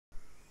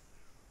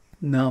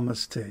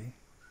Namaste.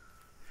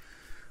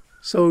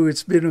 So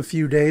it's been a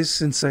few days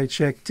since I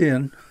checked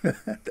in.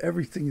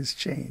 Everything has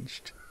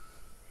changed.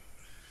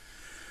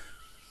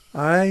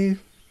 I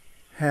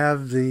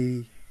have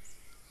the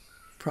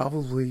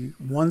probably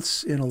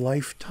once in a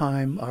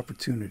lifetime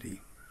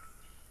opportunity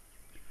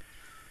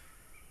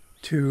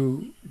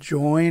to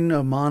join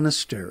a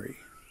monastery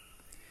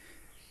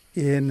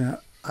in an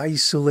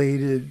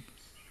isolated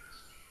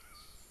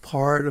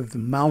part of the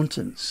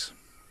mountains.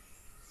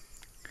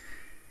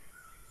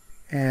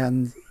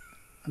 And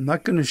I'm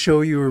not going to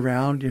show you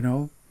around,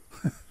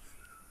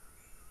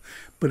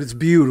 but it's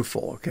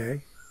beautiful,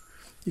 okay?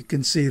 You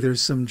can see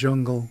there's some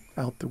jungle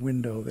out the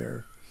window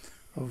there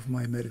of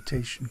my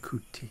meditation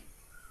kuti.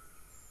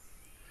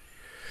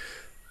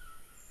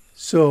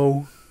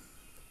 So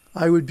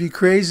I would be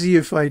crazy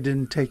if I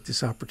didn't take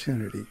this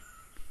opportunity.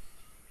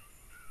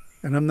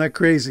 And I'm not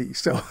crazy,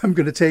 so I'm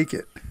going to take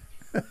it.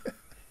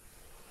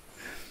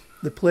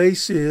 The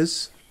place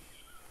is,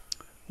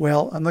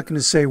 well, I'm not going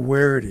to say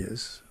where it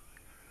is,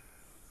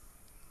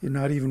 and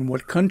not even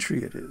what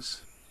country it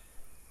is.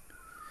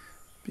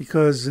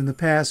 Because in the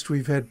past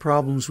we've had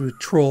problems with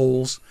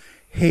trolls,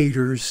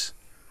 haters,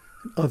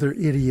 and other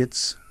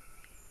idiots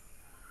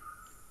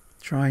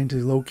trying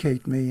to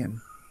locate me and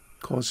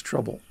cause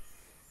trouble.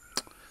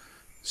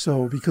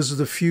 So because of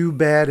the few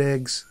bad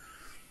eggs,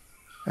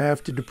 I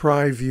have to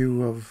deprive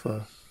you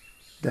of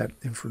that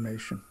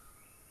information.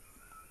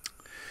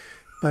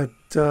 But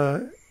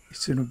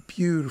it's in a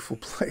beautiful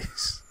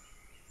place.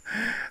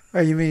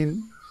 I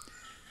mean,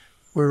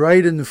 we're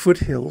right in the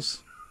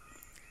foothills,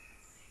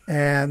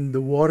 and the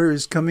water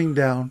is coming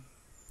down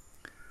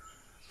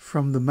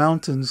from the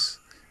mountains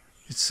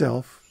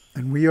itself,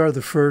 and we are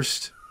the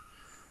first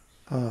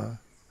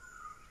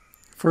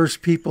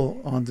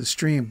people on the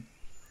stream.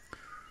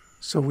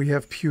 So we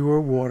have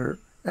pure water,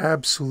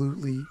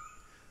 absolutely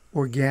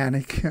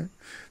organic.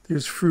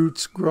 There's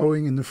fruits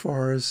growing in the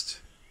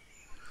forest.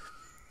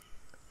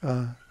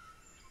 I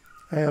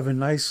have a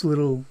nice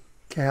little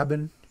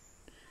cabin,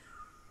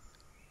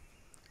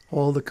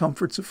 all the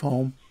comforts of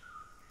home,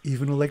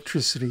 even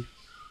electricity,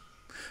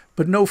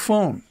 but no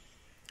phone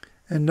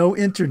and no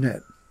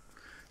internet.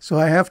 So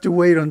I have to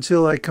wait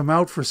until I come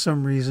out for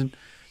some reason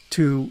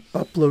to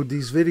upload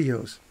these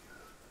videos.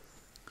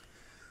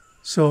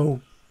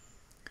 So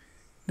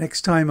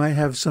next time I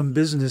have some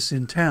business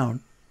in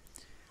town,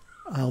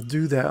 I'll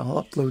do that.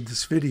 I'll upload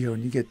this video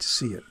and you get to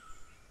see it.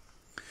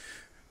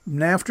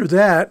 And after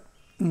that,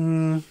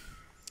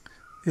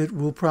 it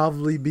will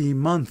probably be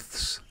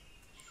months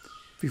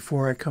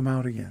before I come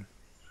out again.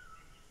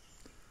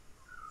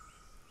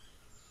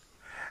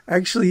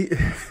 Actually,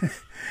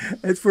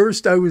 at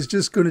first I was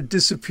just going to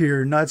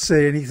disappear and not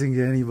say anything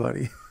to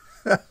anybody.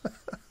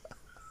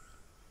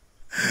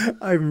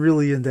 I'm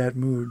really in that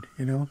mood,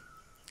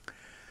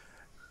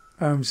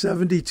 I'm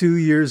 72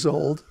 years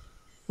old,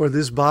 or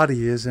this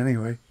body is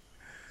anyway.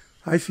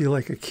 I feel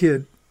like a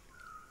kid.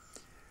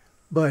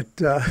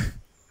 But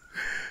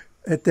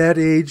at that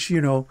age,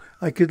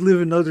 I could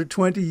live another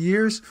 20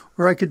 years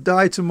or I could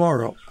die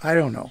tomorrow. I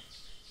don't know.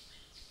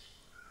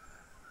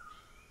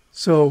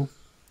 So,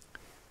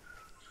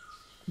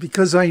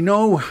 because I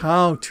know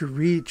how to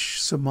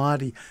reach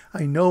samadhi,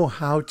 I know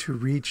how to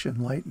reach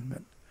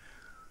enlightenment,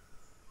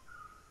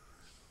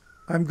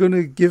 I'm going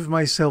to give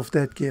myself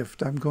that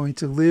gift. I'm going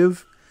to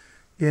live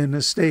in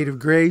a state of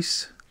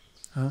grace.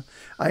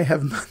 I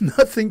have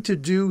nothing to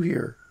do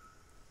here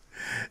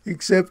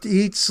except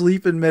eat,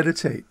 sleep, and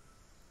meditate.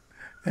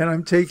 And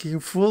I'm taking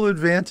full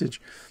advantage.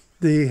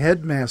 The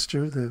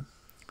headmaster, the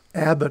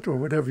abbot, or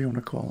whatever you want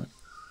to call him,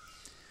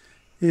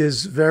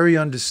 is very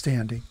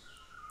understanding.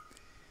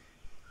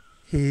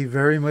 He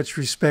very much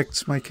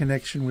respects my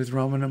connection with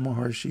Ramana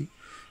Maharshi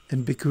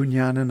and Bhikkhu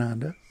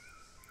Ñānananda.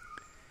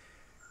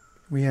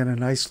 We had a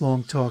nice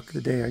long talk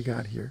the day I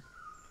got here.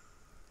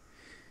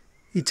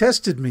 He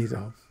tested me,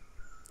 though.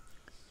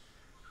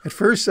 At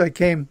first I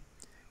came,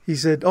 he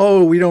said,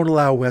 "Oh, we don't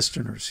allow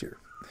Westerners here."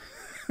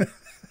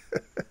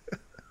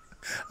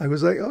 I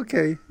was like,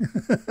 okay,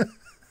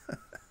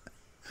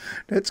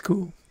 that's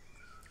cool.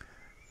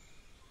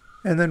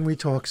 And then we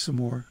talked some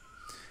more.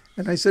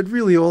 And I said,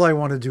 really, all I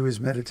want to do is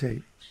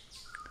meditate.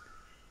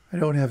 I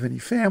don't have any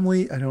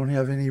family. I don't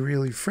have any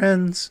really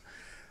friends.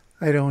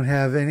 I don't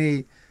have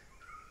any,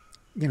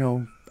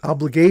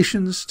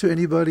 obligations to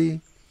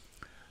anybody.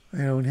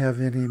 I don't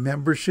have any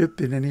membership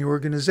in any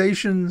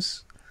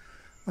organizations.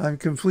 I'm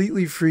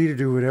completely free to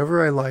do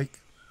whatever I like.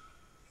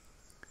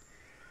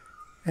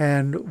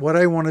 And what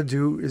I want to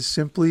do is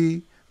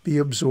simply be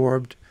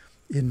absorbed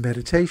in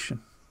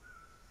meditation.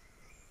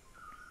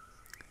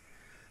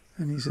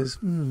 And he says,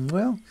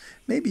 well,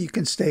 maybe you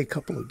can stay a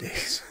couple of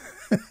days.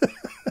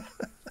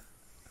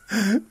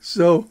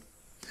 So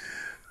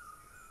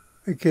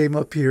I came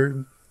up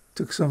here,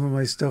 took some of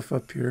my stuff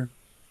up here.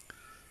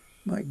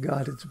 My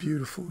God, it's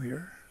beautiful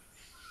here.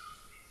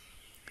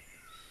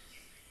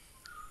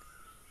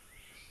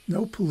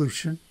 No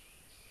pollution.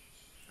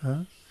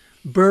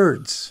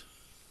 Birds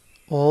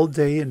all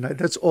day and night.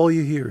 That's all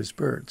you hear is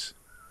birds.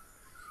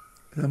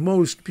 The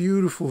most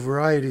beautiful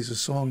varieties of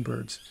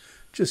songbirds,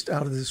 just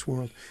out of this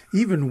world.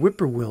 Even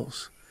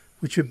whippoorwills,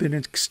 which have been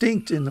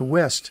extinct in the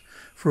West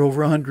for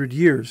over 100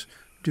 years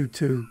due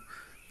to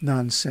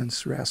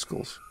nonsense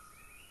rascals.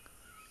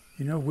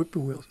 You know,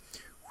 whippoorwills.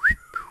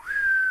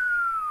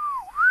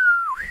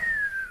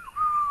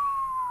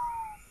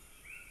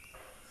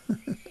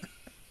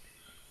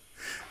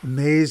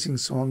 Amazing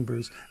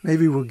songbirds.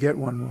 Maybe we'll get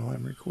one while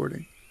I'm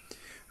recording.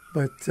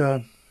 But,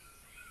 and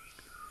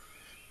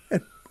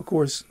of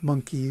course,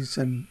 monkeys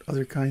and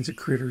other kinds of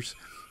critters.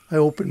 I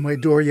opened my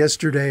door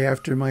yesterday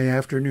after my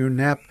afternoon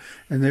nap,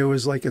 and there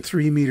was like a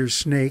 3-meter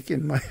snake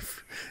in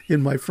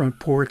my front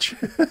porch.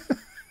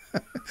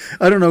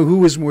 I don't know who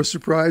was more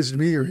surprised,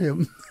 me or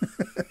him.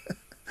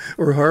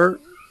 Or her.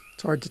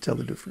 It's hard to tell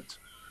the difference.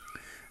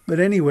 But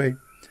anyway,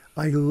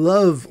 I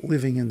love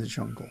living in the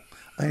jungle.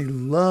 I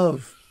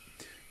love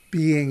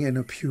being in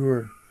a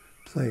pure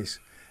place.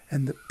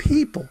 And the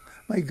people,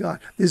 my God,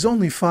 there's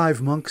only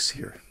 5 monks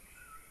here.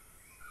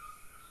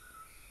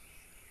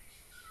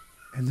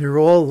 And they're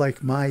all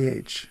like my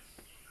age.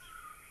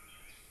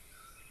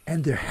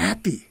 And they're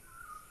happy.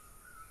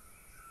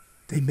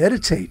 They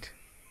meditate.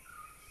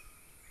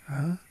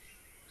 Huh?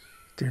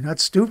 They're not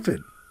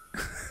stupid.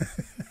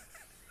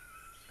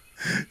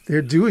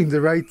 They're doing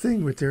the right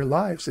thing with their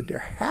lives, and they're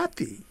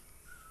happy.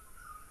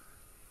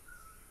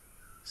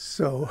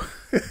 So,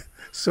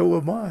 so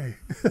am I.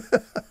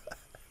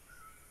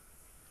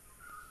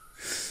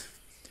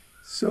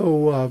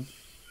 So,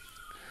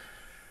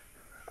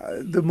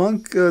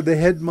 the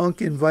head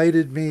monk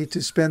invited me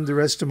to spend the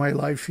rest of my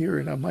life here,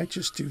 and I might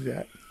just do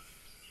that.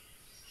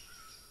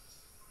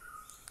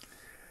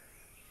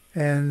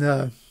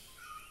 And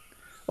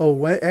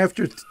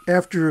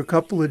after a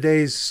couple of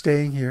days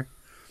staying here,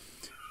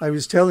 I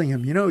was telling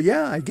him, you know,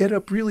 yeah, I get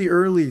up really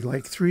early,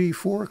 like 3,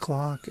 4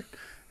 o'clock. And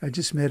I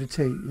just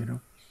meditate, you know.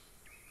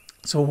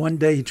 So one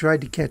day he tried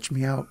to catch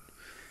me out.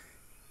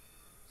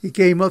 He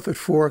came up at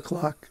 4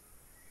 o'clock.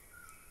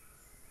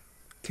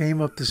 Came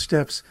up the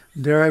steps.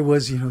 And there I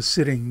was, you know,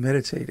 sitting,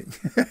 meditating.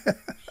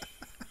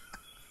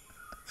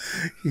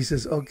 He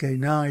says, okay,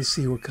 now I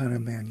see what kind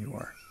of man you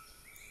are.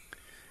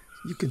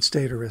 You can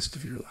stay the rest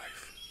of your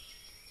life.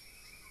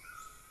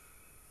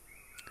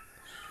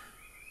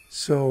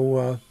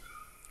 So,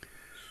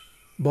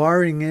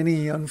 barring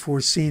any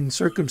unforeseen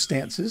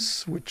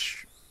circumstances,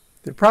 which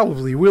there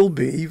probably will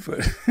be,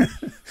 but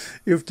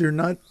if they're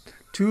not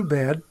too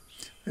bad,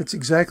 that's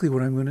exactly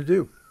what I'm going to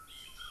do.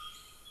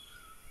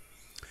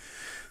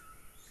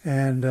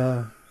 And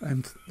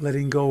I'm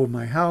letting go of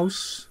my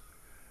house,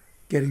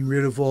 getting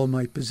rid of all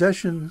my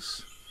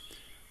possessions,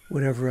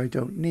 whatever I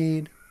don't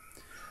need.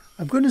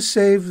 I'm going to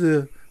save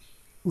the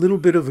little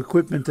bit of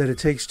equipment that it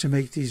takes to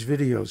make these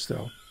videos,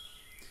 though.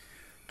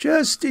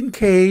 Just in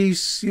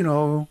case, you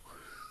know,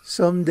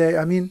 someday.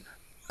 I mean,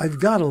 I've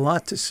got a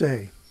lot to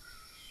say.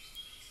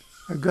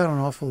 I've got an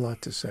awful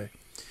lot to say.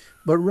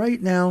 But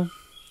right now,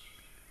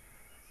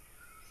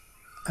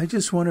 I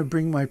just want to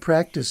bring my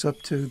practice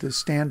up to the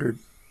standard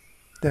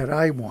that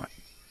I want.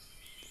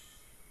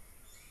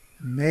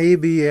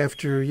 Maybe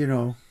after, you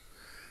know,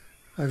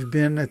 I've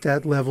been at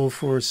that level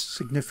for a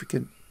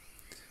significant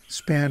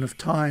span of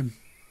time,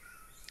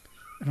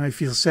 and I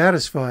feel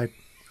satisfied,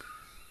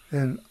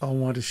 then I'll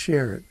want to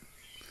share it.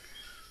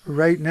 But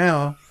right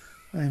now,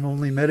 I'm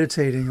only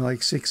meditating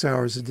like 6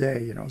 hours a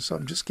day, you know, so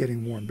I'm just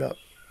getting warmed up.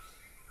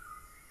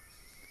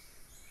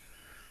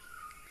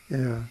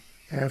 Yeah,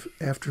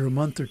 after a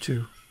month or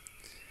two,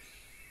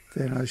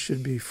 then I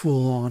should be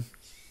full on.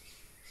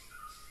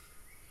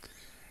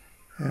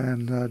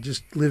 And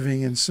just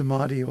living in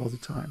samadhi all the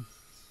time.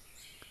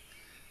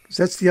 Because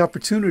that's the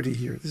opportunity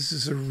here. This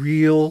is a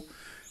real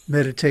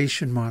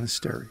meditation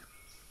monastery.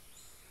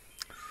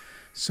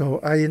 So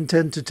I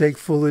intend to take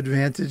full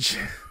advantage.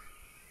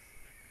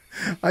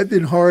 I've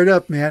been hard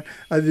up, man.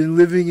 I've been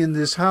living in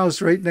this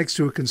house right next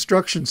to a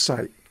construction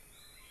site.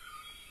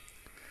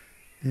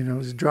 You know, it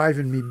was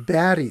driving me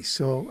batty,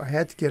 so I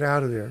had to get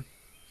out of there.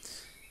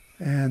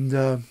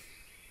 And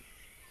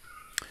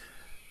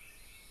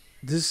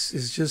this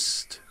is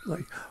just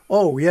like,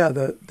 oh yeah,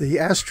 the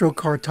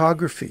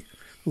astrocartography,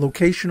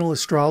 locational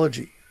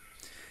astrology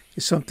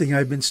is something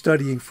I've been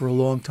studying for a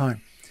long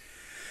time.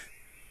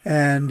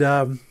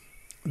 And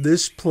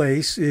this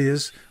place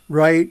is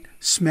right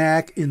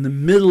smack in the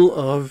middle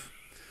of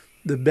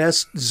the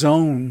best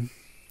zone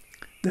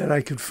that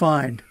I could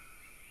find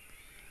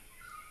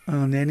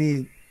on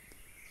any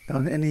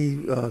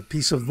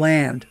piece of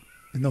land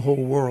in the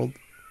whole world.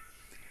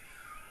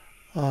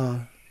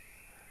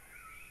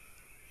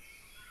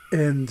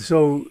 And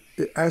so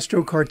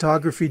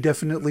astrocartography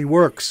definitely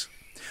works,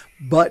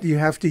 but you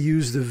have to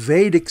use the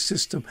Vedic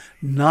system,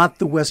 not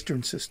the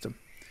Western system.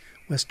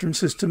 Western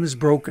system is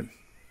broken.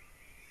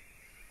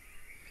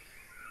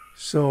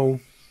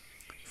 So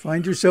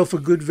find yourself a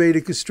good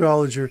Vedic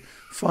astrologer.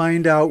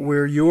 Find out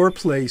where your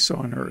place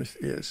on Earth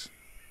is.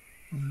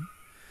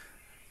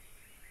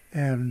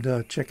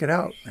 And check it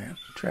out, man.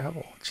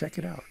 Travel. Check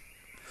it out.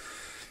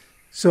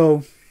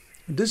 So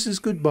this is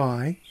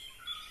goodbye,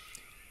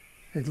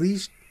 at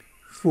least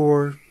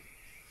for,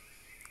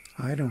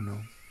 I don't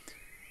know,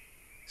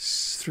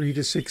 3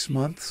 to 6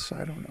 months.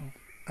 I don't know.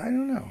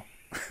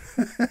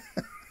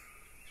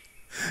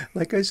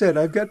 Like I said,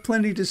 I've got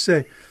plenty to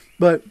say.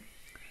 But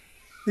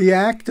the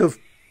act of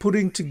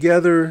putting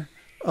together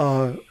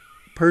a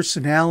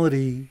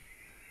personality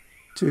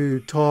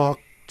to talk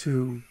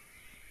to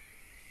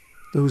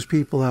those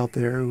people out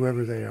there,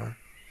 whoever they are,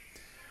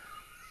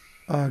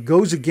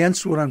 goes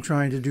against what I'm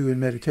trying to do in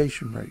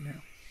meditation right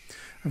now.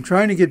 I'm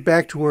trying to get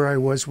back to where I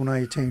was when I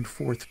attained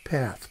fourth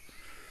path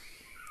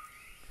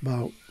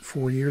about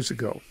 4 years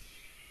ago.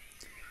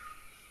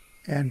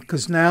 And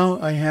because now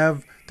I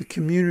have the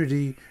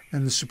community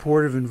and the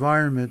supportive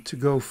environment to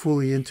go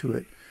fully into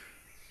it,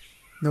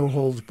 no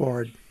holds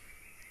barred,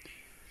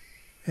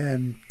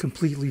 and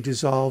completely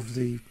dissolve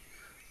the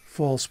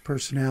false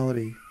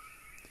personality,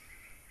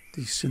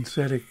 the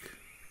synthetic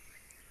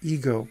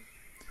ego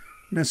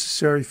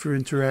necessary for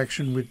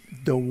interaction with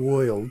the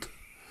world.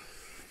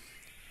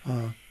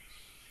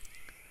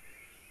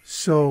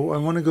 So I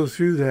want to go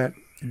through that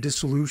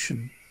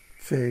dissolution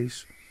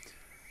phase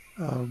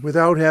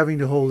without having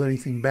to hold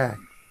anything back.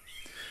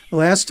 The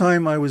last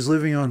time I was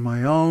living on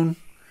my own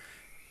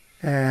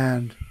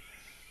and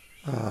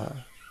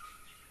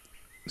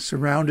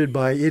surrounded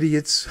by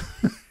idiots,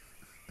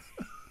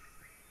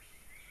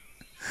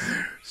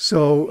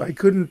 so I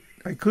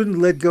couldn't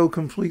let go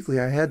completely.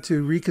 I had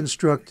to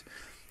reconstruct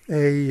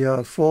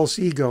a false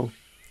ego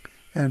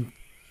and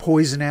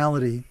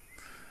poisonality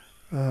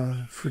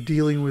for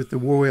dealing with the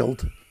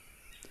world.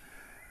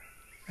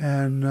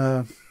 And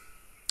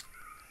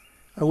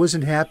I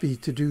wasn't happy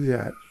to do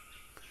that,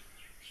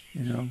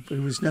 but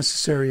it was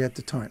necessary at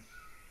the time.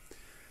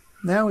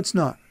 Now it's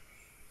not.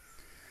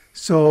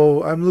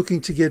 So I'm looking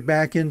to get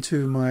back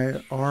into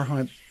my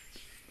arhat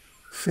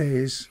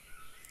phase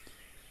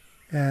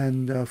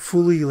and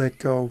fully let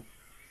go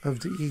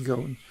of the ego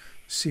and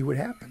see what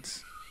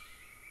happens.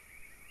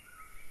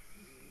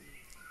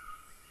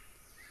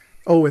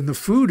 Oh, and the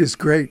food is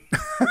great.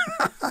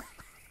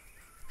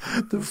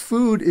 The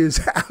food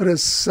is out of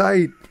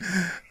sight.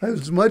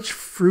 As much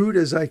fruit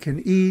as I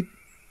can eat,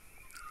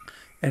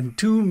 and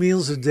 2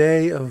 meals a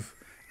day of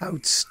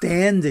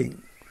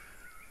outstanding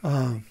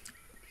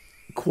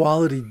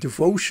quality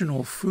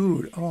devotional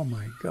food. Oh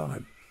my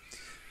God.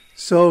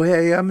 So,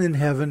 hey, I'm in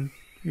heaven,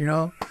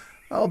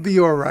 I'll be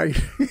all right.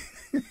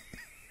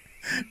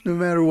 No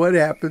matter what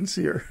happens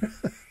here.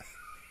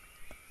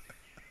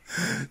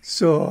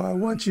 So I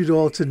want you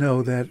all to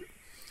know that.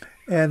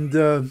 And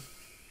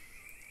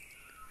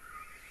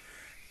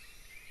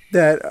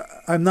that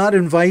I'm not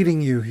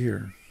inviting you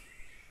here.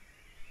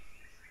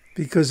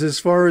 Because as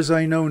far as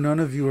I know, none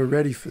of you are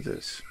ready for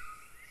this.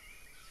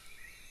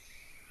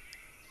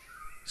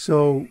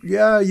 So,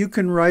 yeah, you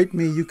can write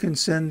me. You can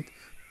send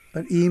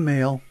an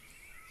email.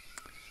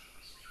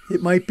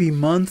 It might be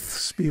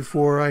months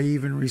before I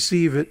even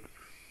receive it.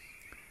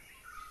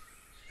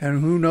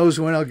 And who knows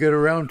when I'll get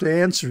around to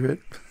answer it.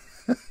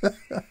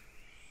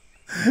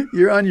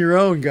 You're on your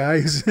own,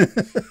 guys.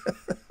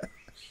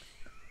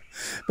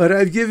 But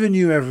I've given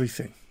you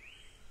everything.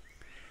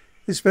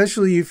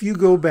 Especially if you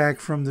go back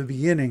from the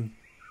beginning.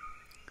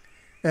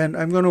 And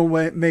I'm going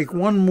to make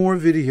one more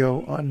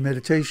video on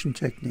meditation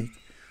technique,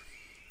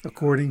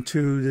 according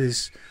to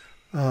this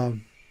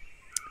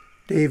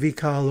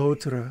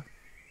Devī-Kālottara.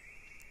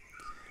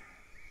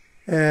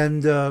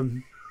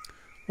 And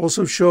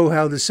also show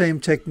how the same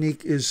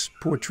technique is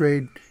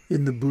portrayed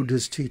in the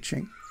Buddha's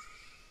teaching,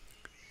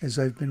 as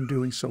I've been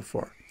doing so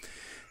far.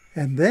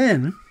 And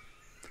then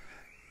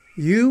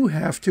you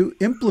have to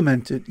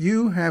implement it.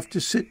 You have to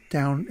sit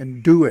down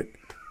and do it.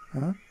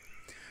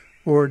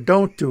 Or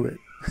don't do it.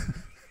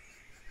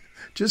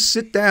 Just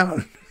sit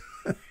down.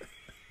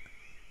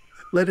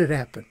 Let it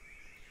happen.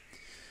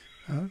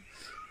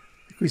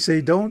 We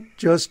say, don't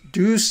just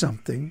do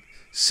something.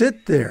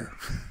 Sit there.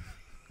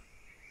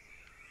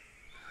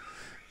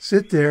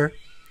 Sit there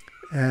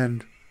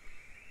and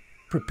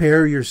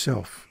prepare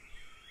yourself.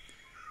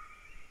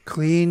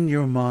 Clean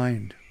your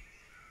mind.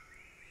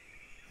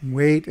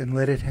 Wait and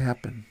let it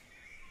happen.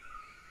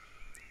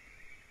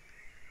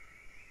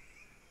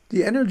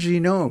 The energy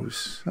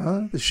knows.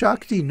 The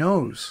Shakti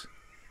knows.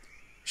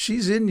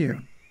 She's in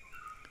you.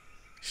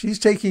 She's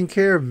taking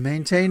care of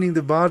maintaining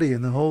the body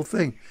and the whole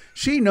thing.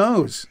 She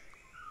knows.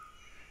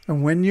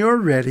 And when you're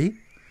ready,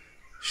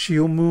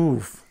 she'll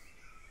move.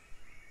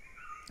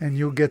 And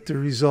you'll get the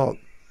result.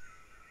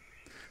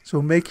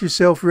 So make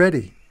yourself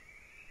ready.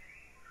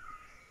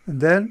 And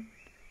then,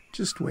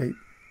 just wait.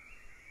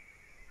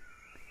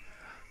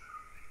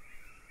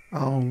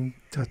 Aum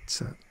Tat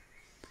Sat.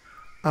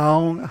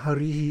 Aum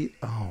Harihi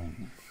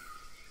Aum.